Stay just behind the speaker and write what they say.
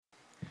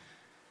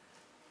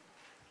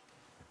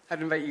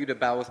I'd invite you to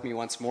bow with me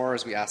once more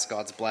as we ask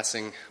God's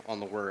blessing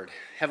on the Word.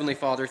 Heavenly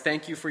Father,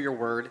 thank you for your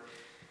Word.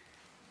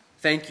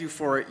 Thank you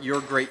for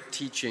your great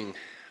teaching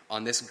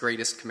on this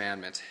greatest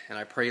commandment. And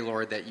I pray,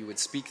 Lord, that you would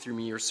speak through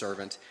me, your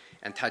servant,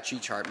 and touch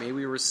each heart. May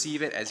we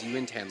receive it as you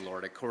intend,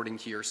 Lord, according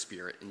to your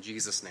Spirit. In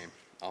Jesus' name,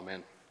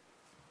 amen.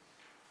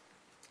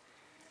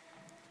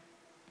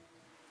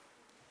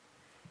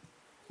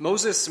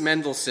 Moses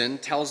Mendelssohn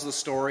tells the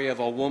story of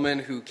a woman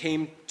who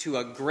came to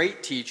a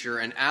great teacher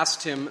and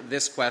asked him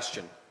this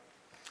question.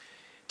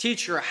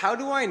 Teacher, how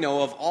do I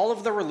know of all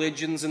of the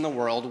religions in the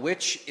world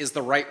which is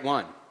the right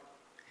one?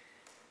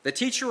 The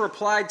teacher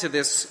replied to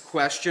this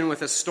question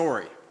with a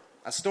story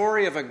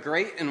of a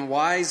great and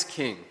wise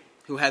king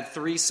who had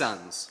 3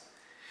 sons.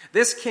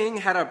 This king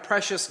had a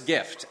precious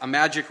gift, a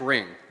magic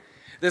ring.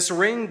 This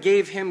ring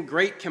gave him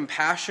great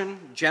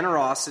compassion,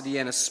 generosity,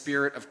 and a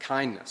spirit of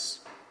kindness.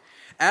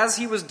 As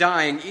he was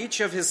dying, each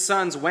of his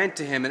sons went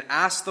to him and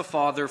asked the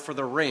father for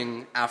the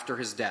ring after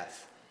his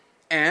death.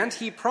 And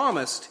he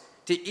promised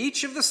to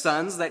each of the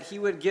sons that he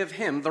would give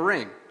him the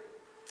ring.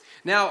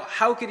 Now,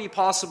 how could he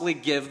possibly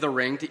give the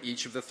ring to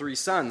each of the 3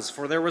 sons?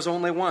 For there was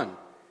only one.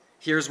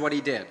 Here's what he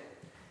did.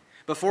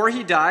 Before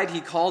he died,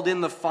 he called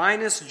in the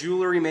finest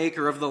jewelry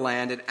maker of the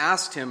land and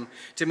asked him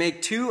to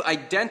make 2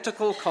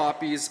 identical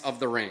copies of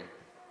the ring.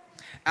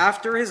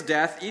 After his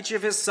death, each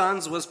of his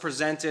sons was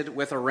presented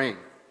with a ring.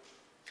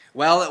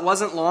 Well, it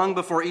wasn't long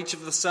before each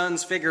of the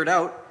sons figured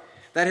out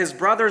that his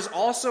brothers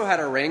also had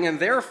a ring, and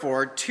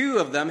therefore 2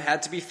 of them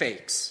had to be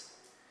fakes.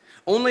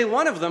 Only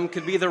one of them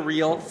could be the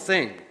real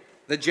thing,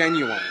 the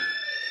genuine.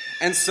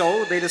 And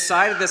so they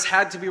decided this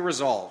had to be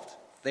resolved.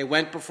 They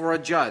went before a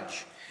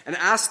judge and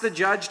asked the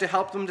judge to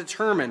help them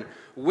determine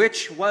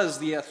which was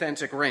the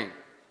authentic ring.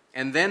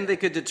 And then they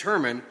could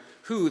determine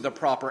who the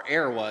proper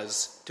heir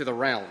was to the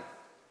realm.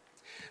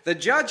 The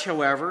judge,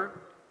 however,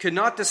 could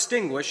not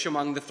distinguish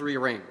among the 3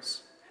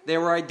 rings. They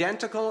were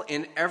identical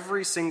in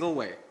every single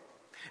way.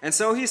 And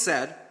so he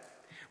said,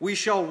 "We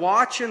shall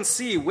watch and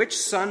see which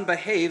son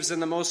behaves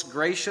in the most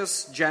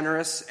gracious,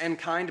 generous, and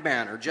kind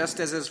manner, just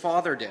as his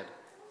father did.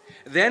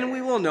 Then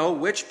we will know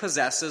which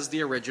possesses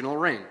the original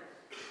ring."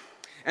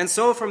 And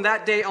so from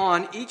that day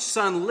on, each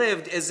son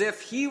lived as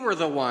if he were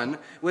the one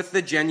with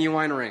the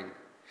genuine ring.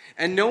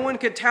 And no one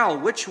could tell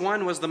which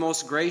one was the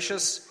most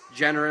gracious,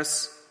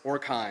 generous, or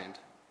kind.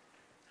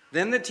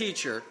 Then the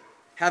teacher,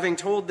 having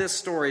told this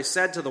story,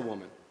 said to the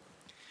woman,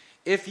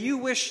 "If you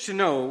wish to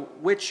know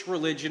which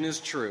religion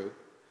is true,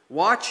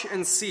 watch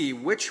and see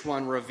which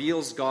one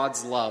reveals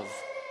God's love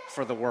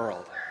for the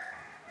world."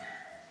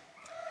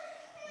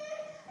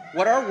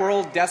 What our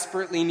world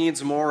desperately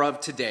needs more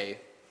of today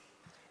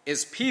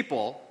is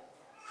people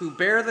who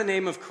bear the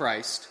name of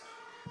Christ,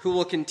 who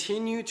will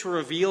continue to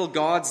reveal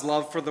God's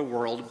love for the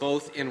world,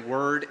 both in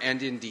word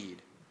and in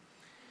deed.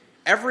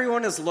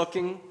 Everyone is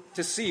looking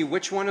to see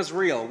which one is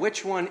real,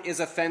 which one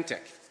is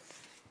authentic,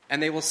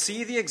 and they will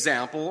see the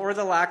example or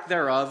the lack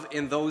thereof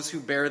in those who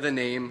bear the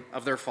name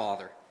of their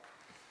Father.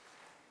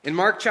 In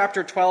Mark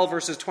chapter 12,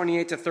 verses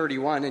 28 to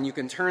 31, and you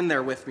can turn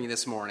there with me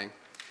this morning.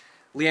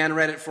 Leanne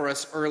read it for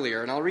us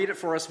earlier, and I'll read it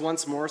for us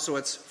once more so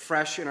it's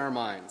fresh in our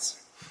minds.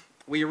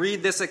 We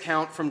read this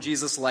account from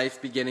Jesus'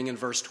 life beginning in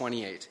verse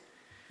 28.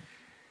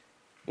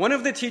 One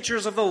of the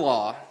teachers of the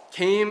law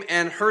came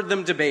and heard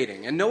them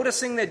debating, and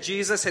noticing that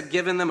Jesus had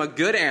given them a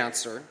good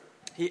answer,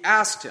 he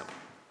asked him,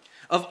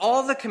 "Of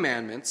all the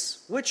commandments,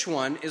 which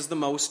one is the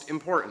most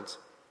important?"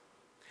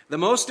 "The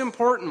most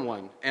important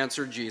one,"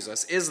 answered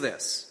Jesus, "is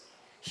this.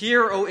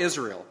 Hear, O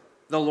Israel,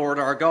 the Lord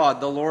our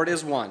God, the Lord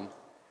is one.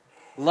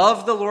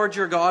 Love the Lord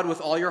your God with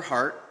all your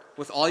heart,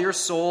 with all your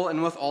soul,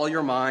 and with all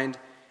your mind,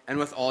 and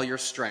with all your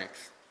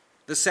strength.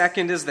 The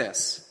second is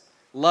this.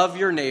 Love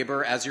your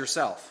neighbor as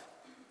yourself.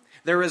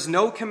 There is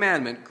no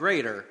commandment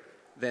greater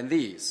than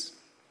these."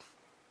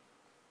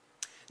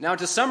 Now,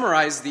 to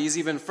summarize these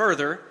even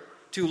further,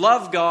 to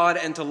love God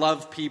and to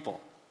love people.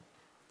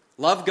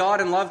 Love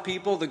God and love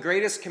people, the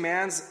greatest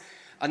commands.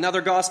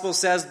 Another gospel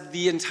says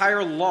the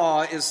entire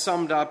law is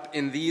summed up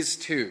in these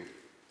 2.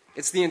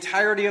 It's the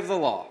entirety of the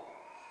law.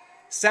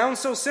 Sounds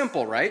so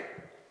simple, right?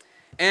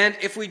 And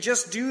if we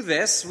just do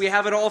this, we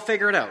have it all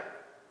figured out.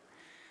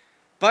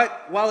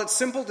 But while it's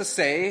simple to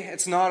say,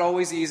 it's not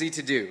always easy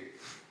to do.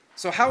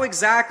 So how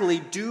exactly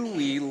do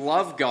we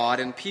love God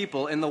and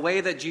people in the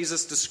way that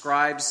Jesus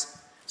describes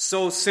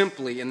so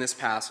simply in this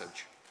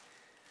passage?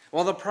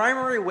 Well, the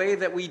primary way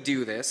that we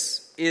do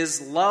this is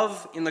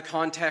love in the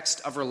context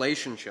of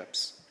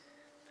relationships.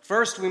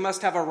 First, we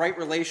must have a right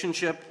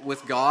relationship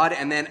with God,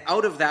 and then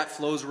out of that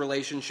flows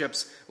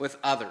relationships with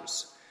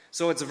others.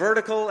 So it's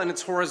vertical and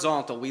it's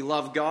horizontal. We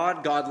love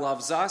God, God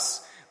loves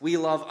us, we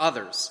love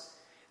others.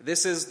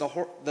 This is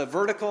the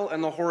vertical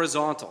and the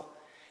horizontal.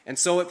 And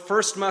so it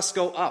first must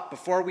go up.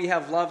 Before we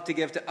have love to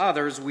give to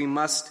others, we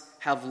must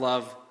have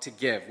love to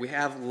give. We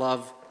have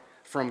love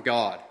from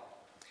God.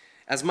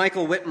 As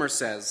Michael Whitmer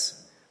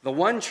says, the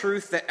one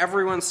truth that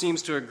everyone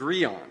seems to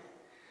agree on,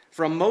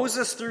 from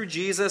Moses through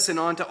Jesus and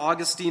on to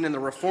Augustine and the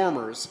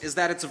Reformers, is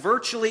that it's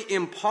virtually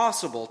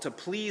impossible to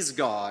please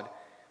God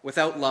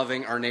without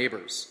loving our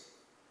neighbors.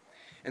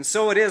 And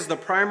so it is, the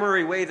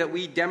primary way that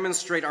we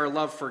demonstrate our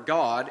love for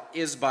God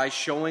is by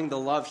showing the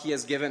love he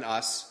has given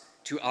us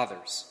to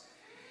others.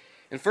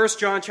 In 1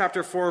 John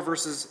chapter 4,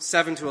 verses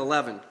 7 to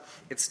 11,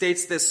 it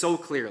states this so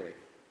clearly.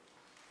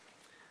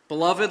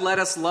 Beloved, let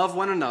us love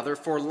one another,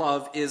 for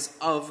love is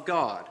of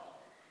God.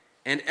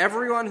 And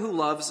everyone who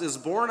loves is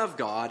born of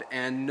God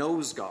and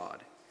knows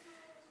God.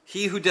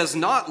 He who does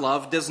not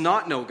love does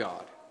not know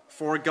God,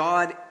 for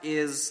God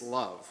is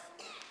love.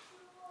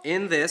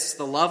 In this,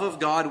 the love of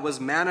God was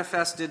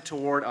manifested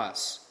toward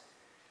us,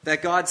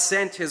 that God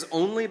sent his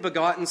only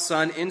begotten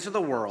Son into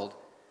the world,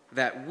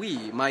 that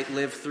we might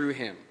live through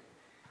him.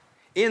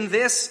 In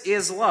this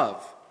is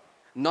love,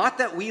 not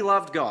that we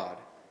loved God,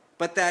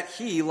 but that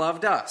he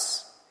loved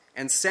us,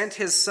 and sent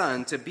his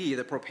Son to be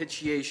the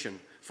propitiation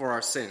for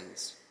our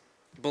sins.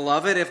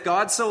 Beloved, if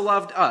God so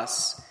loved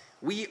us,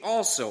 we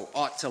also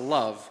ought to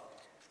love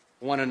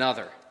one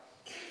another.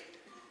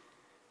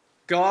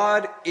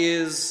 God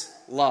is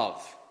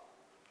love.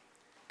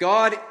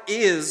 God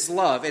is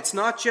love. It's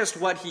not just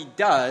what he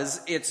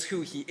does, it's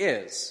who he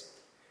is.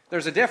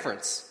 There's a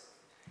difference.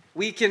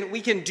 We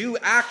can do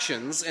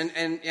actions,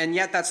 and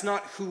yet that's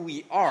not who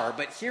we are.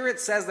 But here it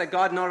says that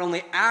God not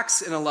only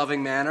acts in a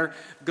loving manner,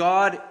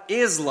 God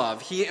is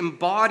love. He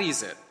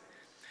embodies it.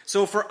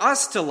 So for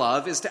us to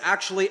love is to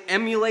actually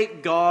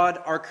emulate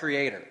God, our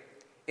Creator.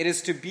 It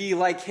is to be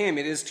like him.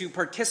 It is to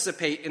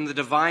participate in the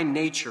divine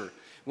nature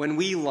when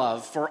we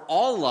love. For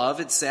all love,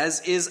 it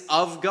says, is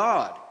of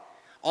God.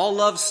 All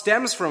love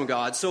stems from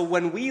God. So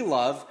when we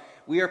love,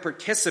 we are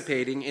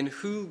participating in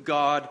who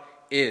God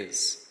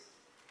is.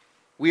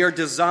 We are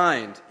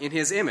designed in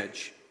his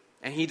image,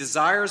 and he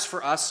desires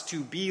for us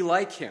to be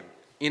like him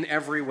in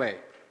every way.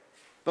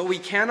 But we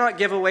cannot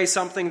give away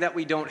something that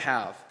we don't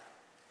have.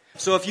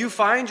 So if you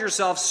find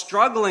yourself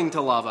struggling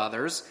to love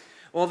others,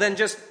 well then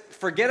just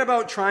forget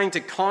about trying to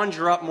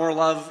conjure up more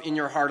love in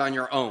your heart on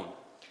your own.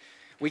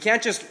 We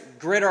can't just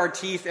grit our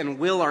teeth and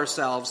will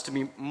ourselves to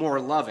be more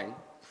loving.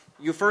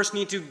 You first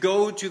need to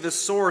go to the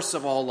source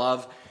of all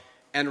love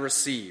and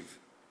receive.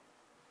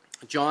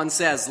 John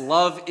says,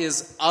 love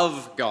is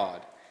of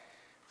God.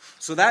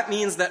 So that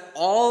means that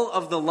all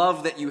of the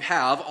love that you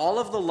have, all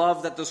of the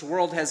love that this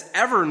world has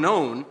ever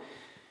known,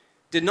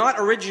 did not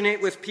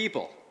originate with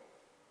people.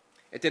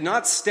 It did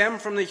not stem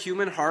from the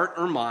human heart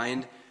or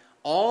mind.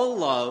 All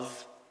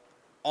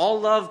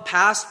love,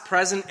 past,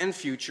 present, and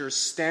future,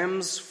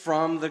 stems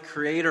from the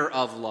Creator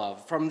of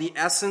love, from the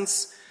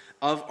essence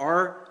of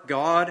our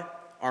God,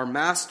 our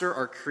Master,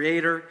 our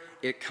Creator.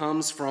 It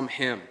comes from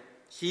him.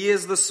 He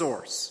is the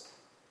source.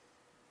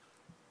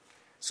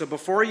 So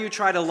before you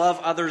try to love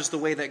others the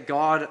way that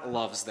God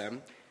loves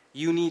them,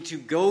 you need to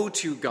go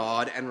to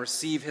God and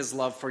receive his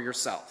love for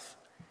yourself.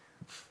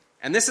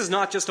 And this is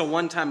not just a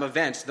one-time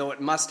event, though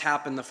it must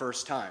happen the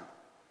first time.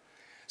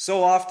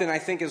 So often, I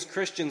think as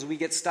Christians, we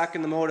get stuck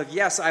in the mode of,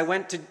 yes, I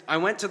went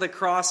to the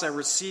cross, I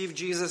received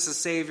Jesus as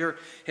Savior,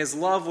 his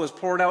love was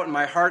poured out in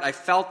my heart, I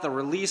felt the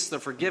release, the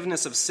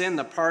forgiveness of sin,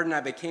 the pardon,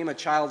 I became a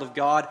child of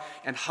God,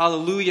 and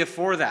hallelujah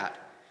for that.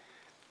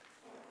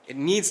 It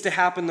needs to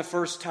happen the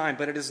first time,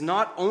 but it is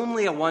not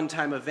only a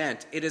one-time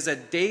event, it is a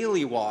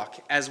daily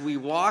walk as we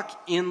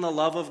walk in the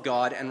love of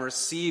God and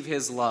receive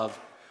his love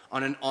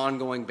on an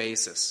ongoing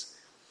basis.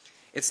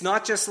 It's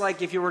not just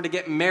like if you were to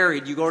get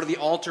married, you go to the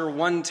altar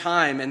one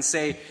time and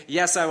say,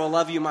 yes, I will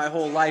love you my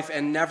whole life,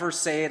 and never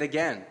say it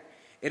again.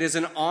 It is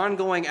an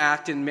ongoing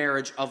act in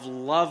marriage of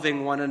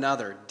loving one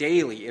another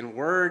daily in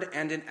word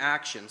and in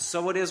action.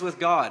 So it is with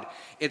God.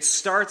 It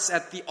starts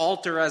at the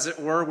altar, as it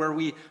were, where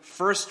we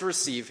first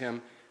receive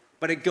him,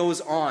 but it goes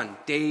on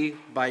day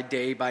by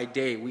day by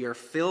day. We are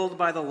filled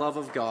by the love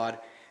of God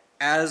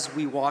as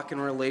we walk in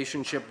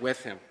relationship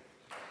with him.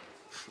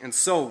 And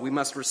so we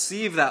must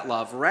receive that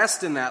love,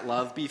 rest in that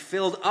love, be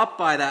filled up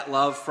by that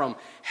love from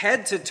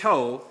head to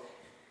toe,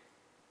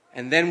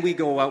 and then we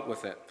go out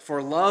with it.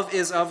 For love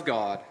is of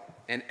God,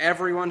 and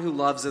everyone who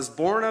loves is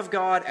born of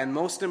God, and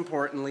most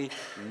importantly,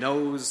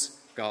 knows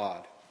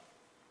God.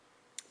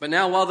 But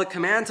now, while the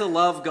command to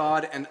love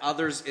God and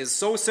others is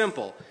so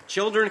simple,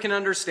 children can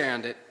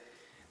understand it,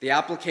 the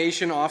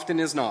application often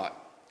is not.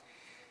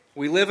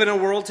 We live in a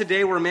world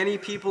today where many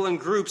people and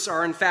groups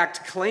are in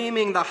fact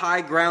claiming the high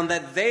ground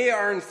that they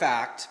are in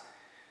fact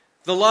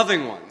the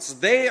loving ones.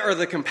 They are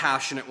the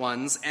compassionate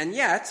ones, and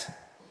yet,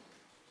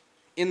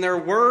 in their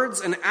words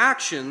and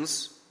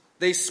actions,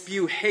 they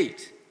spew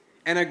hate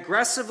and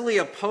aggressively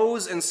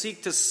oppose and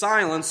seek to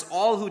silence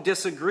all who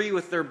disagree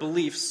with their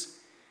beliefs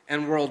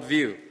and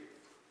worldview.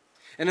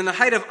 And in the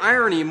height of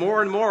irony,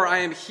 more and more I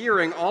am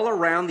hearing all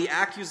around the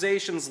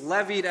accusations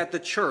levied at the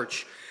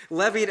church,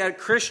 levied at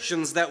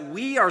Christians, that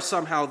we are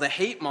somehow the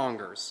hate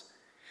mongers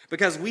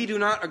because we do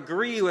not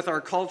agree with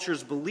our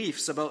culture's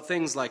beliefs about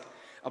things like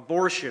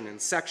abortion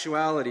and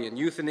sexuality and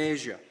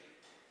euthanasia.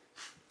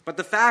 But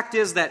the fact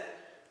is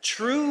that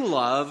true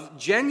love,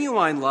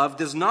 genuine love,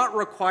 does not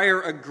require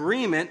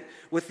agreement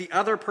with the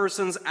other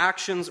person's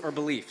actions or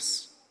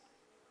beliefs.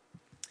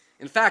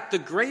 In fact, the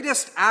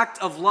greatest act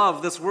of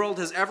love this world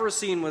has ever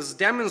seen was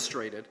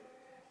demonstrated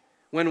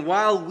when,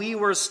 while we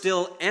were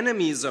still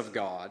enemies of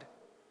God,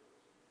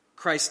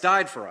 Christ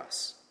died for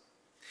us.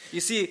 You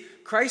see,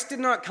 Christ did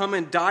not come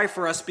and die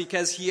for us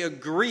because he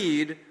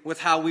agreed with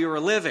how we were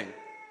living.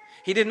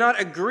 He did not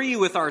agree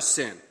with our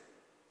sin.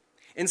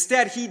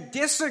 Instead, he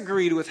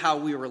disagreed with how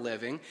we were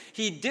living.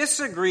 He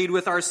disagreed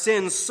with our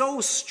sins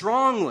so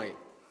strongly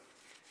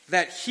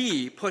that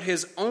he put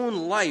his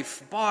own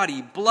life,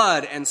 body,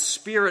 blood, and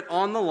spirit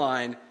on the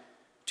line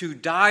to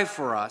die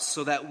for us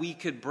so that we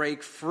could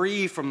break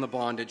free from the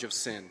bondage of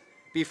sin,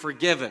 be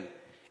forgiven,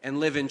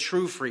 and live in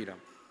true freedom.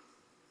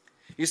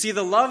 You see,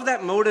 the love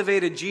that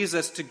motivated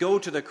Jesus to go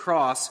to the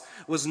cross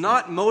was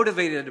not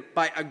motivated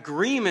by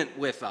agreement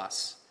with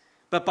us,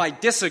 but by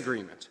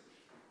disagreement.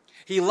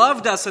 He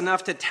loved us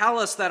enough to tell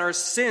us that our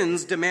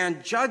sins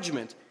demand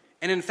judgment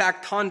and, in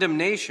fact,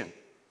 condemnation,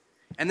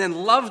 and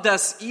then loved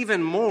us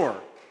even more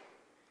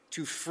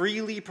to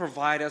freely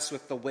provide us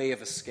with the way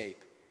of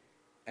escape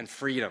and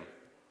freedom.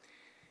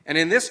 And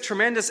in this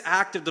tremendous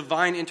act of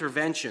divine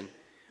intervention,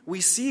 we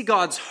see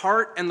God's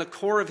heart and the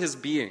core of his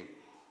being.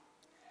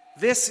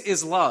 This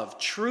is love,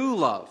 true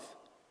love.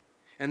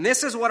 And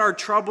this is what our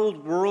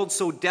troubled world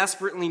so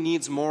desperately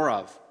needs more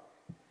of.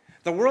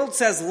 The world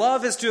says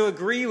love is to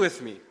agree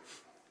with me.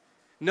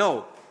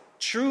 No,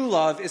 true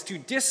love is to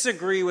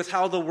disagree with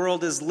how the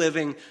world is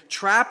living,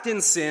 trapped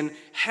in sin,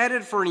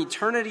 headed for an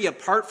eternity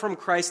apart from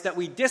Christ, that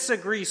we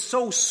disagree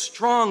so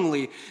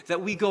strongly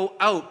that we go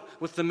out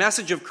with the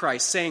message of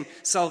Christ, saying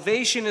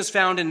salvation is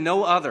found in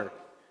no other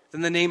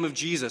than the name of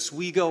Jesus.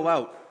 We go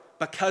out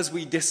because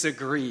we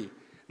disagree,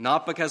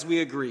 not because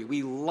we agree.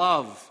 We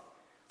love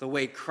the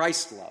way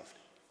Christ loved.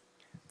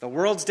 The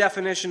world's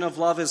definition of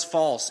love is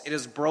false. It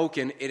is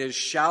broken. It is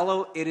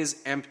shallow. It is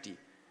empty.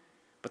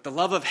 But the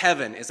love of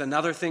heaven is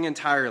another thing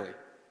entirely.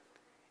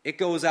 It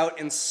goes out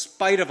in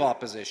spite of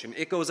opposition.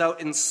 It goes out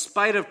in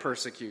spite of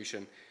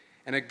persecution.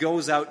 And it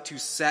goes out to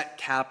set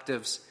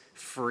captives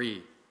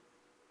free.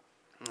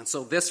 And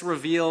so this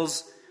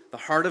reveals the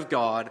heart of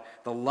God,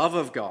 the love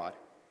of God.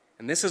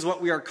 And this is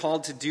what we are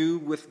called to do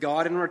with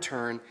God in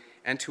return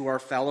and to our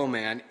fellow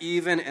man,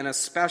 even and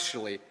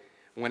especially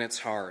when it's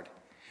hard.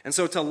 And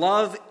so to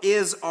love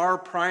is our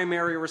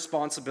primary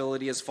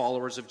responsibility as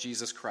followers of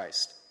Jesus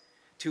Christ.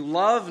 To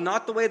love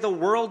not the way the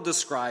world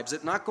describes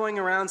it, not going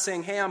around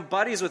saying, hey, I'm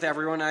buddies with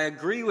everyone, I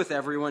agree with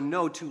everyone.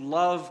 No, to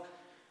love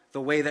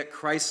the way that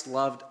Christ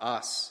loved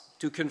us,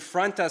 to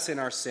confront us in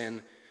our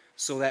sin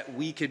so that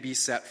we could be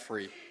set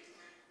free.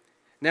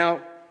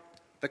 Now,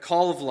 the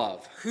call of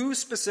love. Who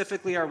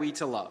specifically are we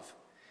to love?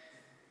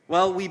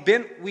 Well, we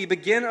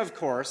begin, of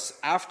course,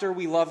 after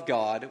we love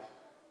God,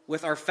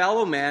 with our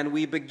fellow man.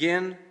 We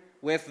begin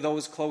with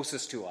those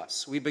closest to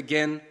us. We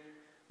begin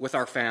with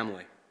our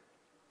family.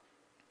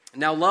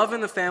 Now, love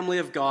in the family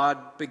of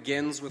God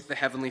begins with the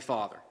Heavenly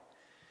Father.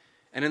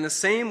 And in the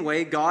same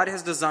way, God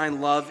has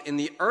designed love in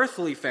the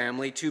earthly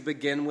family to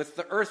begin with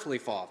the earthly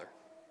father.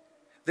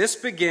 This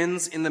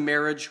begins in the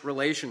marriage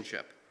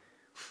relationship.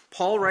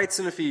 Paul writes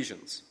in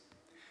Ephesians,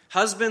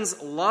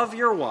 "Husbands, love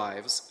your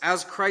wives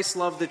as Christ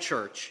loved the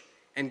church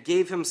and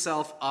gave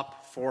himself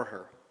up for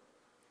her."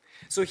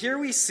 So here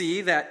we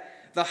see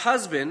that the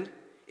husband,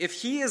 if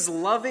he is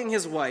loving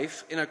his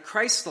wife in a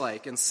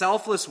Christ-like and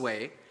selfless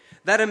way,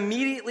 that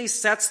immediately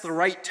sets the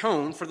right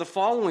tone for the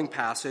following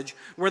passage,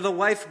 where the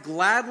wife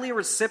gladly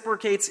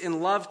reciprocates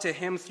in love to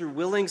him through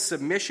willing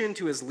submission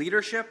to his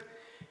leadership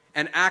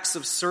and acts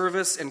of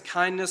service and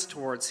kindness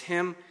towards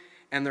him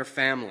and their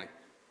family.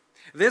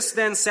 This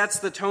then sets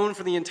the tone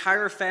for the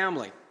entire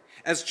family,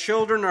 as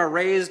children are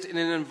raised in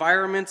an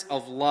environment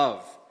of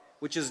love,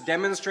 which is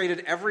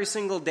demonstrated every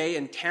single day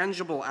in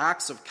tangible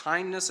acts of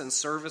kindness and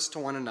service to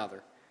one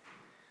another.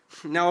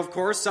 Now, of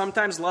course,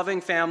 sometimes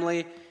loving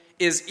family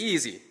is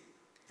easy.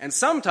 And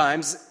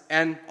sometimes,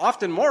 and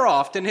often more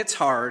often, it's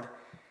hard.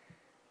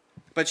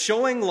 But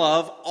showing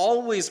love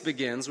always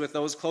begins with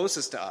those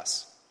closest to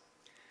us.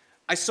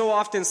 I so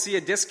often see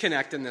a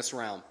disconnect in this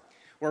realm,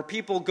 where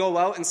people go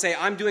out and say,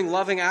 I'm doing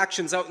loving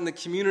actions out in the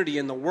community,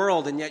 in the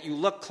world, and yet you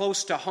look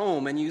close to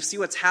home and you see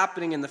what's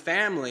happening in the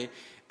family,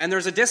 and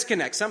there's a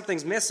disconnect.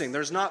 Something's missing.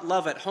 There's not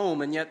love at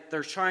home, and yet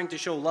they're trying to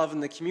show love in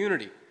the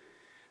community.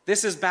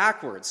 This is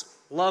backwards.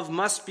 Love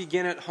must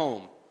begin at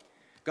home.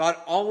 God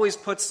always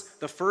puts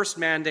the first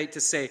mandate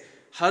to say,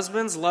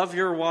 husbands, love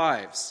your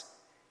wives.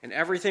 And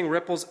everything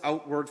ripples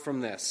outward from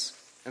this.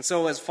 And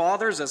so as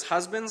fathers, as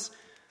husbands,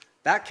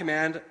 that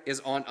command is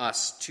on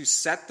us to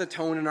set the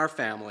tone in our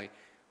family.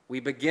 We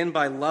begin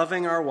by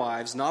loving our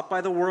wives, not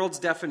by the world's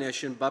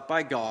definition, but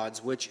by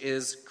God's, which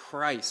is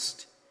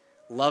Christ,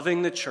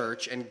 loving the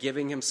church and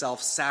giving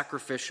himself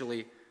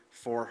sacrificially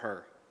for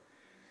her.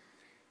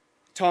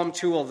 Tom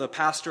Toole, the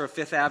pastor of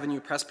Fifth Avenue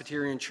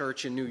Presbyterian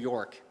Church in New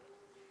York,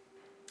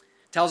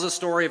 tells a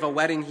story of a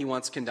wedding he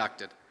once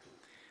conducted.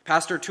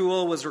 Pastor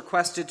Toole was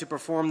requested to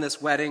perform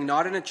this wedding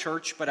not in a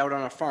church but out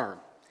on a farm.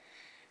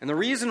 And the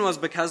reason was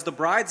because the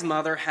bride's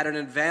mother had an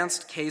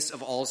advanced case of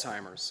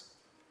Alzheimer's.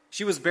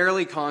 She was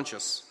barely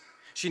conscious.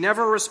 She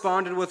never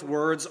responded with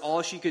words.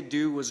 All she could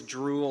do was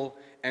drool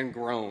and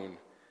groan,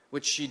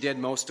 which she did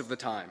most of the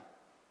time.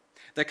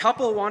 The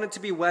couple wanted to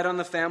be wed on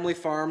the family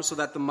farm so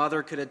that the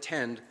mother could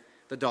attend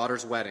the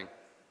daughter's wedding.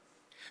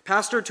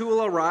 Pastor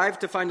Toole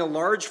arrived to find a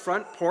large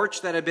front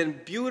porch that had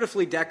been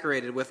beautifully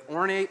decorated with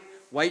ornate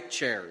white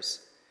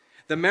chairs.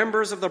 The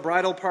members of the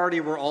bridal party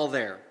were all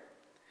there.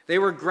 They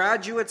were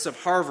graduates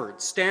of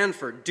Harvard,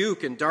 Stanford,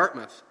 Duke, and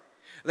Dartmouth.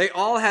 They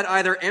all had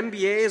either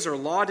MBAs or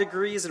law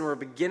degrees and were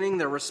beginning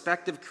their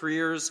respective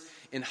careers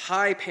in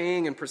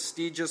high-paying and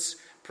prestigious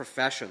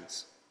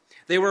professions.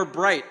 They were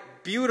bright,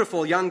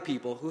 beautiful young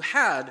people who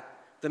had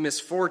the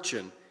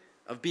misfortune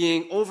of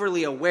being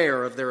overly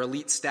aware of their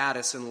elite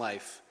status in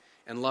life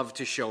and loved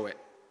to show it.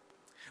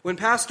 When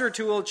Pastor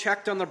Toole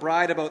checked on the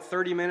bride about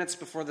 30 minutes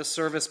before the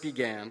service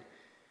began,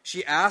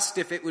 she asked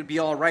if it would be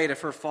all right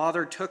if her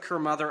father took her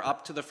mother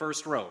up to the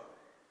first row.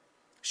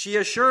 She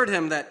assured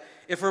him that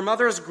if her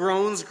mother's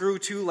groans grew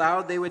too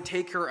loud, they would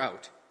take her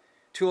out.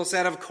 Toole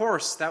said, of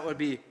course, that would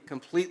be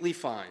completely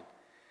fine.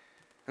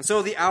 And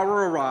so the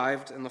hour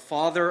arrived, and the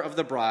father of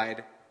the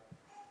bride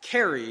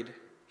carried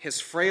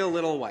his frail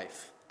little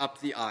wife up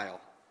the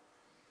aisle.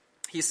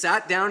 He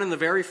sat down in the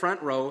very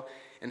front row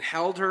and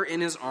held her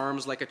in his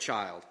arms like a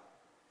child.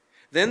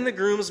 Then the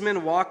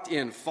groomsmen walked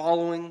in,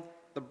 followed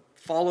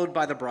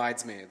by the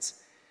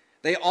bridesmaids.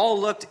 They all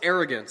looked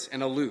arrogant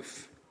and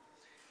aloof.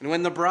 And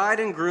when the bride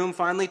and groom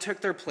finally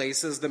took their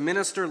places, the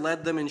minister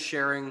led them in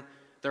sharing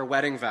their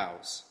wedding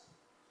vows.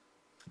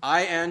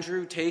 I,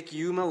 Andrew, take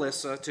you,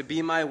 Melissa, to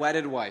be my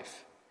wedded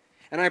wife,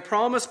 and I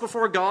promise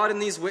before God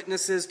and these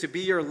witnesses to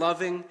be your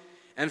loving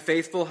and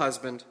faithful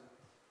husband.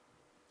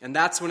 And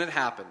that's when it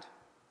happened,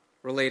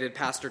 related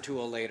Pastor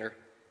Toole later.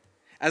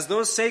 As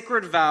those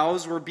sacred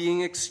vows were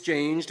being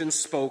exchanged and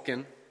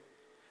spoken,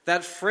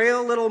 that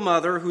frail little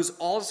mother, whose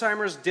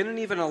Alzheimer's didn't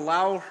even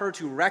allow her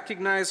to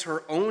recognize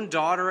her own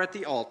daughter at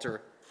the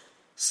altar,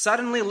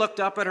 suddenly looked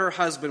up at her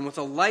husband with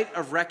a light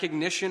of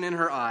recognition in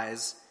her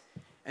eyes,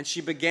 and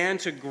she began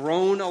to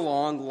groan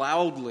along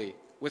loudly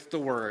with the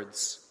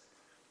words,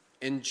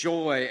 in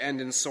joy and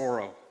in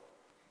sorrow,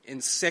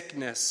 in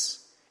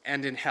sickness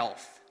and in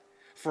health,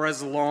 for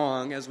as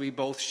long as we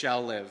both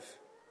shall live.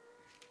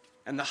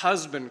 And the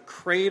husband,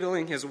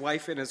 cradling his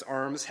wife in his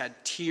arms,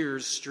 had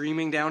tears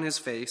streaming down his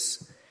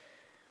face.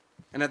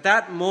 And at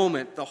that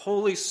moment, the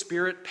Holy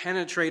Spirit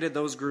penetrated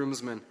those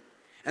groomsmen,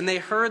 and they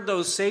heard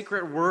those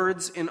sacred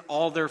words in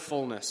all their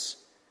fullness.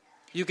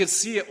 You could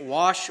see it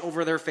wash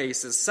over their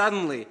faces.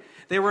 Suddenly,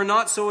 they were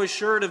not so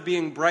assured of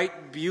being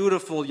bright,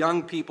 beautiful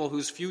young people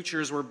whose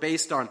futures were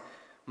based on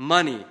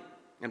money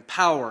and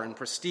power and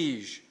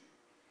prestige.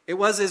 It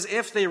was as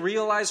if they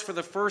realized for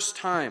the first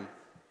time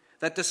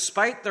that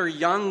despite their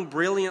young,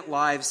 brilliant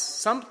lives,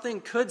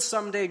 something could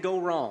someday go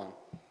wrong.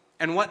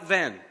 And what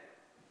then?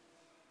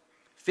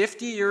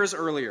 50 years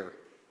earlier,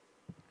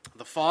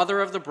 the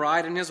father of the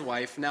bride and his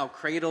wife, now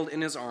cradled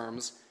in his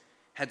arms,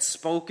 had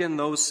spoken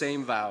those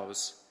same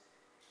vows.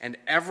 And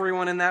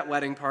everyone in that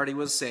wedding party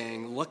was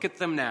saying, look at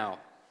them now.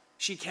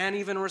 She can't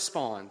even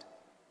respond.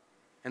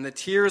 And the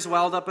tears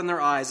welled up in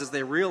their eyes as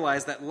they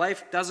realized that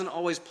life doesn't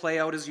always play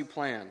out as you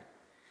plan.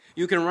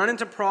 You can run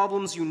into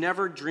problems you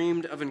never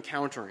dreamed of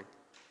encountering.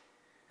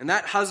 And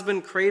that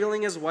husband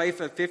cradling his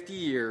wife at 50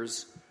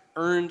 years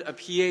earned a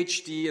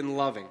PhD in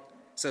loving,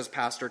 says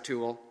Pastor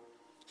Toole.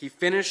 He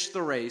finished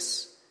the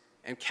race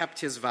and kept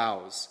his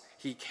vows.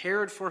 He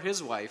cared for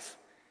his wife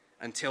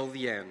until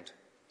the end.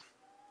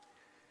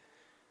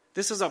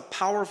 This is a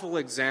powerful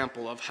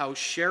example of how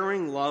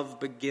sharing love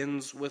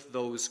begins with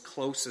those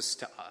closest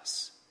to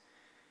us.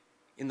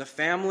 In the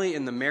family,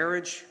 in the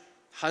marriage,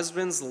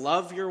 husbands,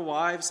 love your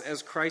wives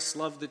as Christ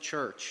loved the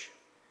church.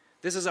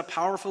 This is a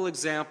powerful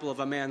example of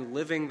a man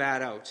living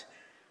that out.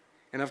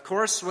 And of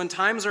course, when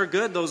times are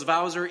good, those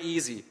vows are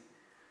easy.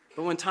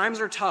 But when times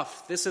are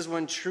tough, this is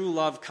when true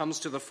love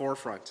comes to the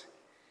forefront.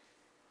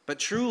 But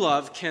true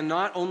love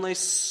cannot only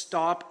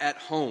stop at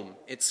home.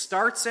 It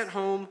starts at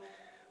home,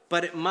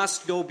 but it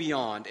must go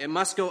beyond. It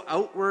must go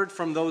outward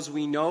from those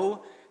we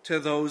know to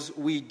those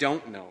we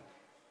don't know,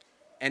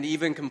 and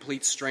even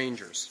complete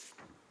strangers.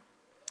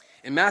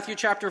 In Matthew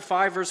chapter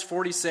 5, verse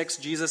 46,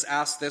 Jesus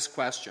asked this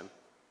question.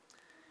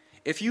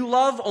 If you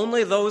love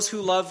only those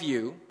who love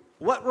you,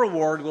 what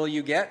reward will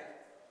you get?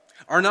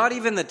 Are not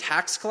even the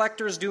tax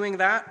collectors doing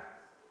that?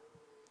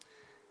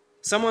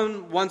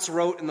 Someone once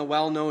wrote in the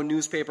well-known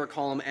newspaper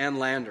column Ann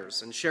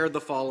Landers and shared the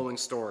following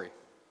story.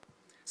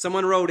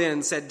 Someone wrote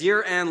in, said,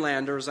 Dear Ann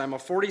Landers, I'm a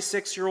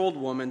 46-year-old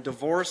woman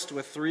divorced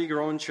with 3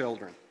 grown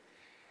children.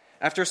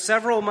 After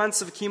several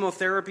months of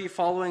chemotherapy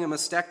following a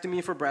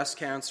mastectomy for breast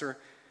cancer,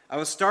 I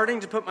was starting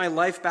to put my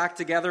life back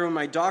together when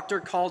my doctor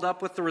called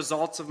up with the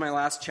results of my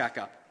last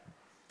checkup.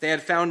 They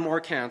had found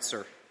more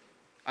cancer.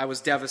 I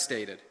was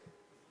devastated.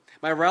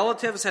 My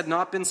relatives had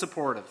not been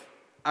supportive.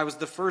 I was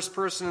the first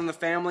person in the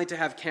family to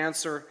have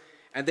cancer,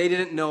 and they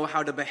didn't know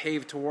how to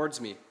behave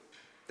towards me.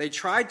 They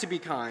tried to be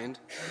kind,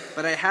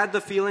 but I had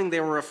the feeling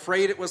they were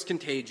afraid it was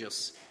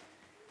contagious.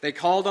 They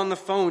called on the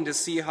phone to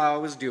see how I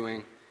was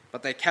doing,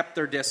 but they kept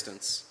their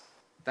distance.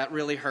 That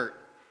really hurt.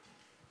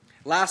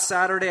 Last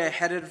Saturday,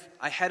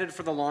 I headed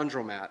for the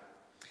laundromat.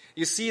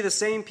 You see the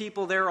same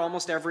people there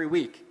almost every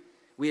week.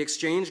 We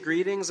exchange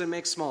greetings and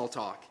make small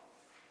talk.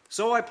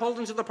 So I pulled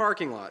into the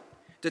parking lot,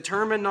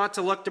 determined not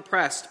to look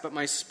depressed, but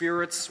my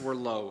spirits were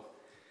low.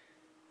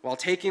 While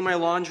taking my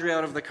laundry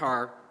out of the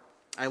car,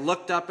 I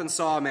looked up and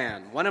saw a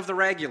man, one of the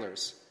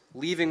regulars,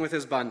 leaving with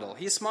his bundle.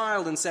 He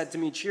smiled and said to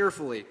me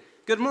cheerfully,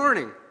 "Good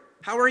morning.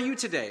 How are you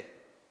today?"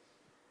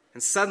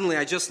 And suddenly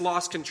I just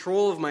lost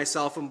control of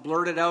myself and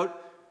blurted out,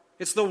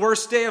 "It's the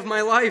worst day of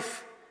my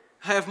life.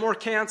 I have more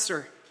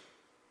cancer."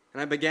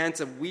 And I began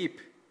to weep.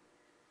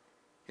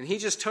 And he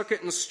just took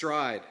it in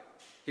stride.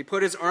 He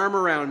put his arm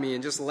around me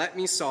and just let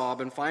me sob.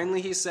 And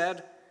finally he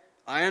said,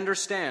 "I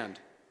understand.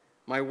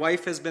 My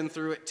wife has been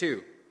through it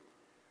too."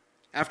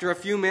 After a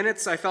few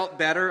minutes, I felt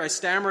better. I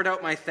stammered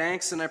out my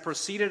thanks and I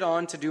proceeded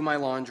on to do my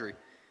laundry.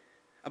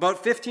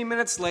 About 15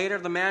 minutes later,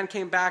 the man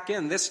came back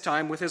in, this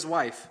time with his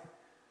wife.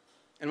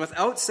 And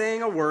without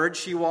saying a word,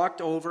 she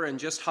walked over and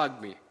just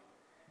hugged me.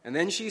 And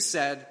then she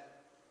said,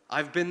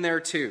 "I've been there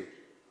too.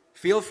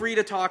 Feel free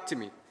to talk to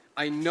me.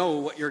 I know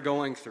what you're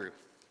going through."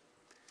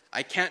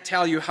 I can't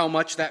tell you how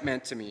much that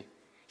meant to me.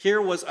 Here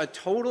was a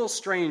total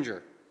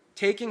stranger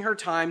taking her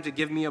time to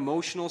give me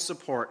emotional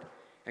support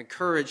and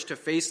courage to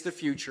face the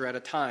future at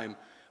a time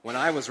when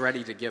I was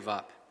ready to give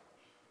up.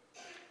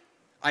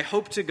 I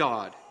hope to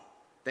God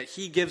that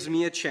He gives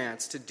me a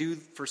chance to do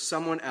for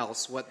someone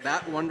else what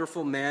that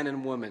wonderful man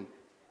and woman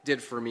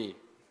did for me.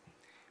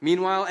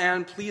 Meanwhile,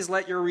 Anne, please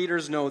let your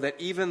readers know that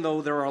even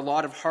though there are a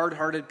lot of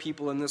hard-hearted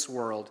people in this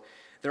world,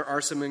 there are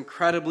some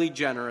incredibly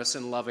generous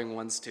and loving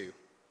ones too.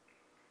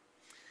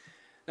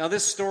 Now,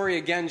 this story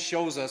again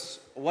shows us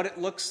what it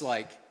looks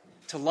like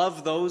to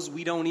love those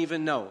we don't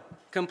even know,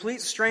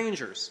 complete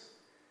strangers.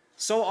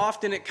 So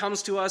often it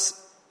comes to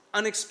us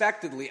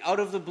unexpectedly, out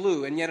of the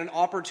blue, and yet an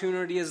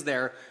opportunity is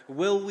there.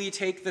 Will we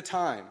take the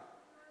time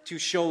to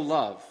show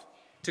love,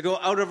 to go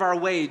out of our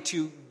way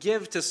to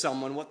give to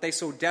someone what they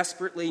so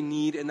desperately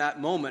need in that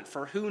moment?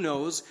 For who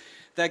knows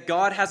that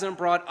God hasn't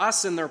brought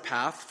us in their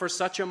path for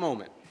such a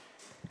moment,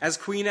 as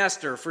Queen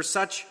Esther, for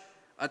such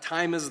a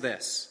time as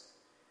this.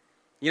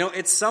 You know,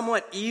 it's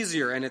somewhat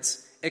easier and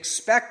it's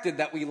expected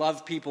that we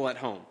love people at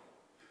home.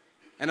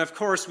 And of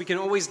course, we can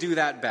always do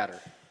that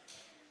better.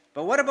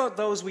 But what about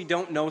those we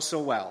don't know so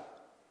well?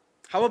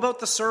 How about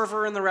the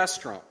server in the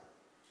restaurant,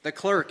 the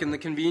clerk in the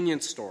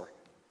convenience store,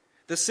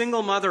 the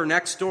single mother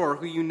next door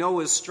who you know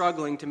is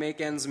struggling to make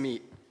ends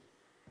meet,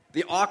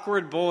 the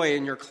awkward boy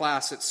in your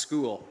class at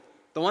school,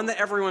 the one that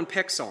everyone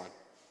picks on,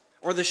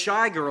 or the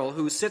shy girl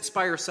who sits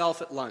by herself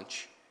at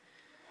lunch?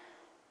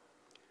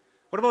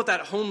 What about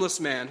that homeless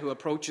man who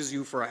approaches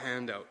you for a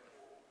handout?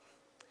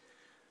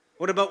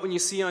 What about when you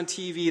see on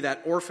TV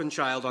that orphan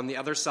child on the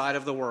other side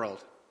of the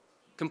world?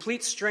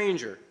 Complete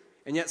stranger,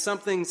 and yet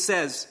something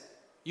says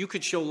you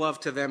could show love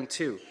to them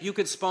too. You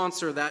could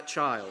sponsor that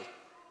child.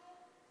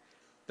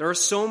 There are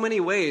so many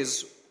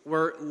ways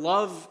where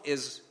love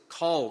is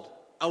called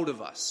out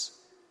of us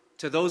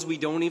to those we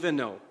don't even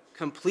know,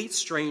 complete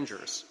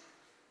strangers.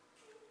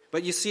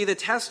 But you see, the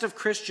test of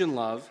Christian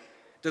love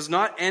does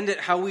not end at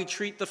how we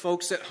treat the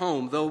folks at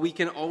home, though we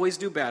can always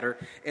do better.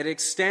 It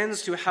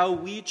extends to how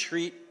we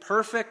treat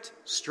perfect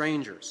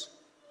strangers.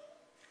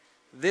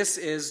 This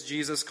is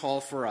Jesus'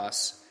 call for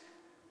us,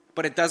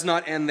 but it does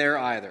not end there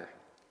either.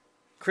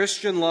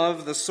 Christian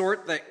love, the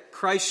sort that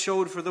Christ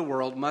showed for the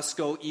world, must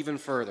go even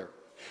further.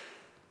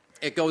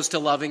 It goes to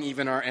loving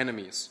even our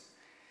enemies.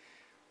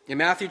 In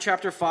Matthew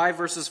chapter 5,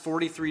 verses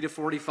 43 to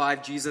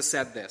 45, Jesus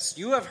said this,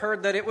 "You have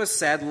heard that it was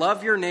said,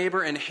 'Love your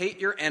neighbor and hate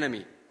your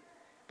enemy.'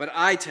 But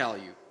I tell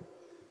you,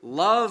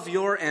 love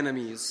your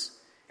enemies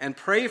and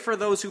pray for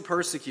those who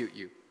persecute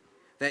you,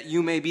 that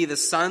you may be the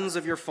sons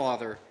of your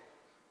Father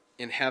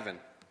in heaven."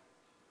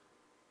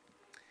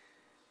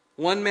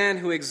 One man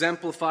who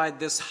exemplified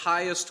this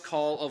highest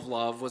call of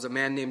love was a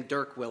man named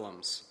Dirk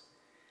Willems.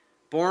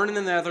 Born in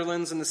the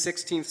Netherlands in the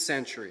 16th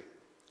century,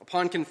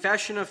 upon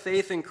confession of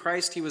faith in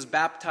Christ, he was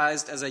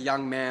baptized as a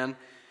young man,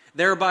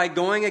 thereby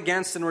going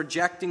against and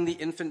rejecting the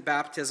infant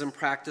baptism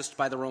practiced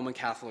by the Roman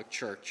Catholic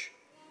Church.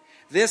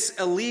 This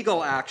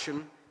illegal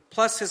action,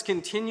 plus his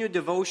continued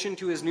devotion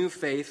to his new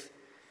faith,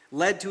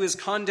 led to his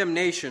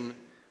condemnation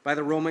by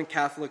the Roman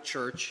Catholic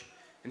Church,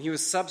 and he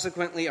was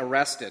subsequently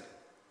arrested.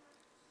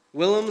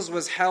 Willems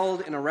was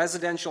held in a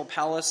residential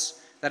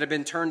palace that had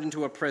been turned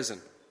into a prison,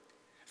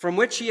 from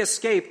which he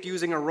escaped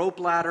using a rope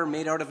ladder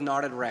made out of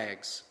knotted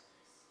rags.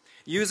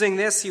 Using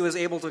this, he was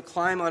able to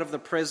climb out of the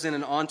prison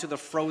and onto the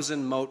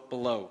frozen moat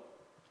below.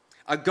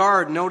 A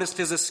guard noticed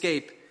his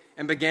escape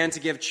and began to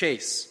give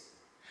chase.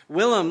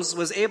 Willems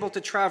was able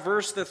to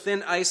traverse the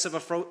thin ice of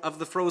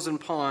the frozen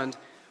pond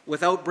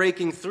without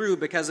breaking through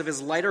because of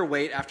his lighter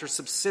weight after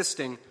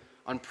subsisting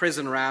on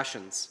prison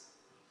rations.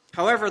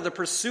 However, the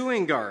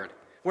pursuing guard,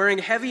 wearing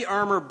heavy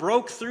armor,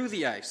 broke through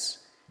the ice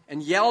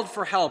and yelled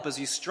for help as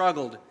he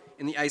struggled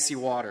in the icy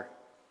water.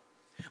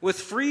 With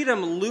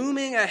freedom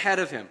looming ahead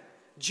of him,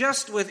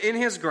 just within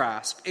his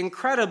grasp,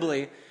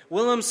 incredibly,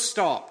 Willems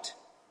stopped.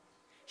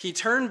 He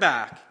turned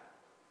back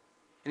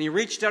and he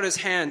reached out his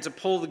hand to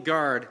pull the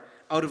guard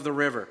out of the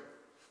river,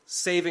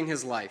 saving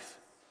his life.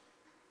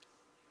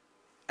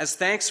 As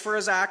thanks for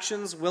his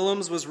actions,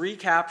 Willems was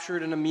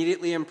recaptured and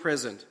immediately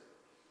imprisoned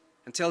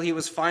until he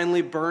was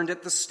finally burned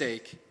at the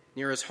stake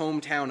near his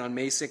hometown on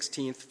May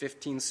 16th,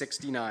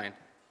 1569.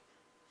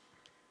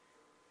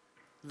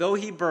 Though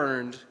he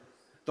burned,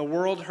 the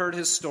world heard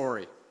his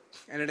story,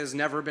 and it has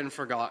never been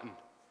forgotten,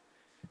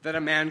 that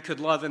a man could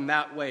love in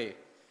that way,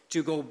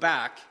 to go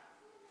back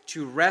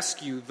to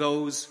rescue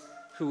those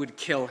who would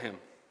kill him.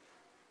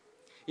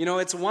 You know,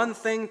 it's one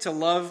thing to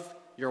love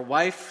your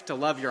wife, to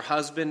love your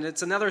husband.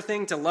 It's another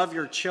thing to love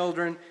your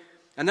children.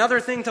 Another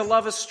thing to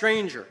love a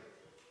stranger.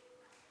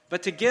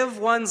 But to give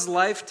one's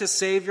life to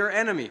save your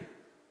enemy.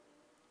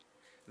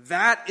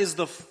 That is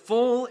the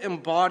full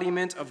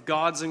embodiment of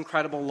God's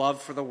incredible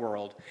love for the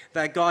world.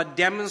 That God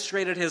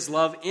demonstrated his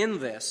love in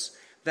this,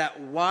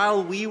 that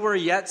while we were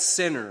yet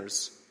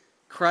sinners,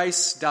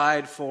 Christ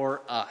died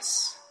for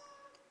us.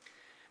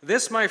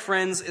 This, my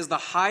friends, is the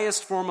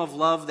highest form of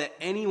love that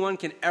anyone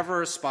can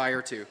ever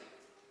aspire to.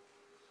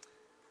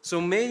 So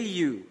may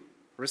you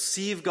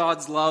receive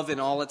God's love in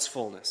all its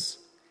fullness.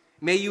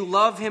 May you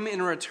love him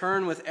in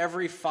return with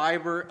every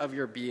fiber of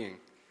your being.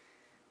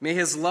 May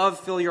his love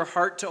fill your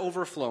heart to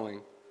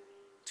overflowing,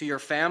 to your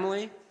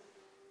family,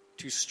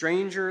 to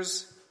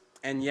strangers,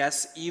 and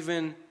yes,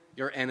 even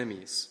your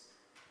enemies.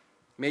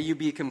 May you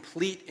be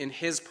complete in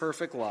his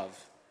perfect love,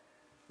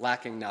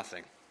 lacking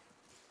nothing.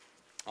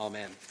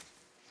 Amen.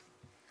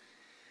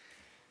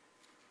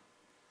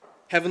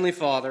 Heavenly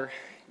Father,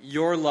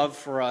 your love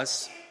for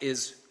us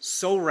is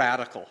so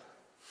radical.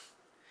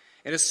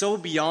 It is so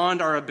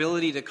beyond our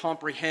ability to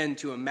comprehend,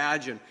 to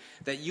imagine,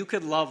 that you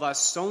could love us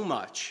so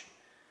much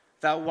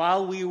that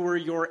while we were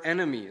your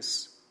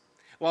enemies,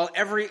 while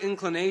every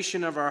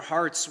inclination of our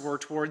hearts were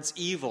towards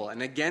evil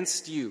and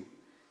against you,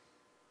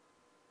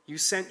 you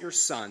sent your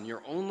Son,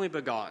 your only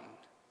begotten,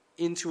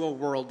 into a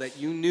world that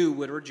you knew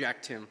would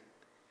reject him,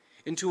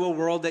 into a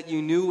world that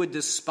you knew would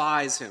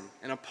despise him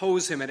and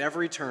oppose him at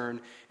every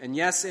turn, and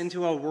yes,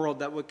 into a world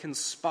that would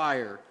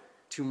conspire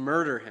to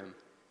murder him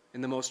in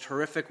the most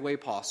horrific way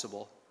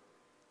possible.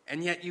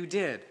 And yet you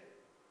did.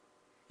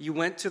 You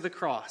went to the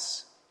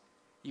cross.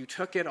 You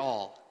took it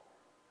all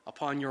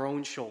upon your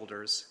own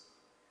shoulders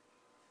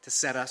to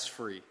set us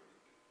free.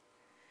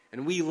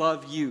 And we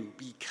love you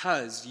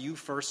because you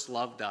first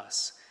loved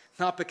us,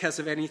 not because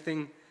of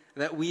anything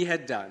that we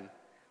had done,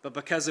 but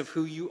because of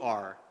who you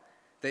are,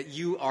 that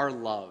you are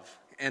love,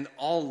 and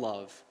all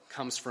love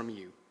comes from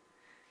you.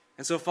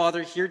 And so,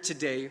 Father, here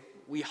today,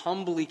 we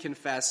humbly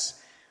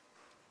confess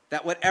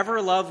that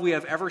whatever love we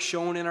have ever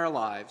shown in our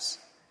lives,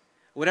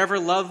 whatever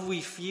love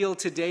we feel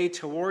today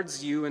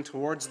towards you and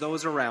towards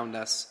those around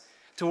us,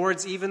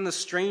 towards even the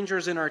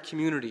strangers in our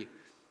community,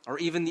 or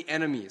even the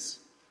enemies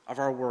of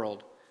our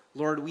world,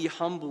 Lord, we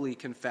humbly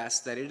confess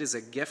that it is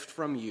a gift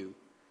from you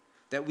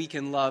that we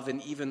can love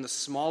in even the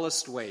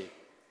smallest way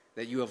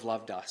that you have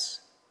loved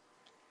us.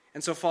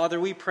 And so, Father,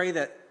 we pray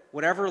that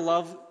whatever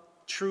love,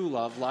 true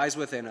love, lies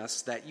within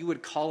us, that you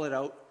would call it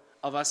out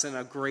of us in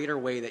a greater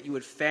way, that you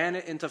would fan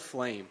it into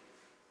flame,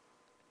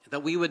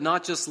 that we would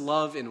not just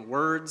love in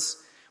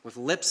words with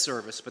lip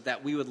service, but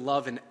that we would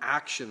love in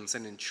actions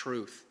and in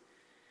truth.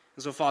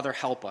 And so, Father,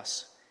 help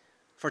us.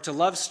 For to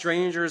love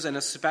strangers, and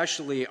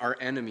especially our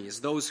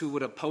enemies, those who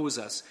would oppose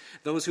us,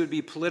 those who would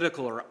be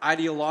political or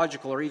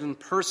ideological or even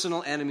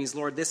personal enemies,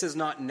 Lord, this is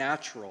not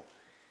natural.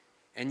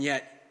 And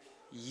yet,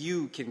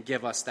 you can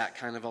give us that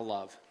kind of a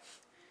love.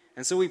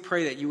 And so we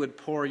pray that you would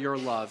pour your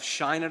love,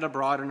 shine it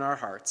abroad in our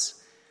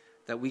hearts,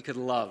 that we could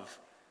love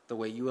the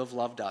way you have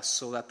loved us,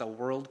 so that the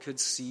world could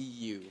see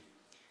you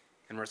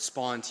and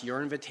respond to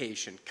your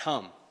invitation.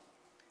 Come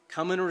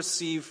and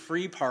receive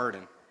free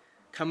pardon.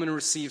 Come and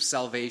receive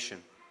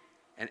salvation,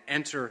 and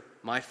enter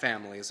my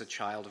family as a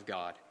child of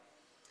God.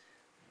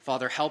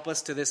 Father, help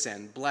us to this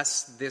end.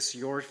 Bless this,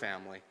 your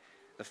family,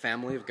 the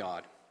family of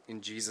God.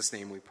 In Jesus'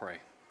 name we pray.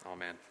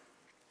 Amen.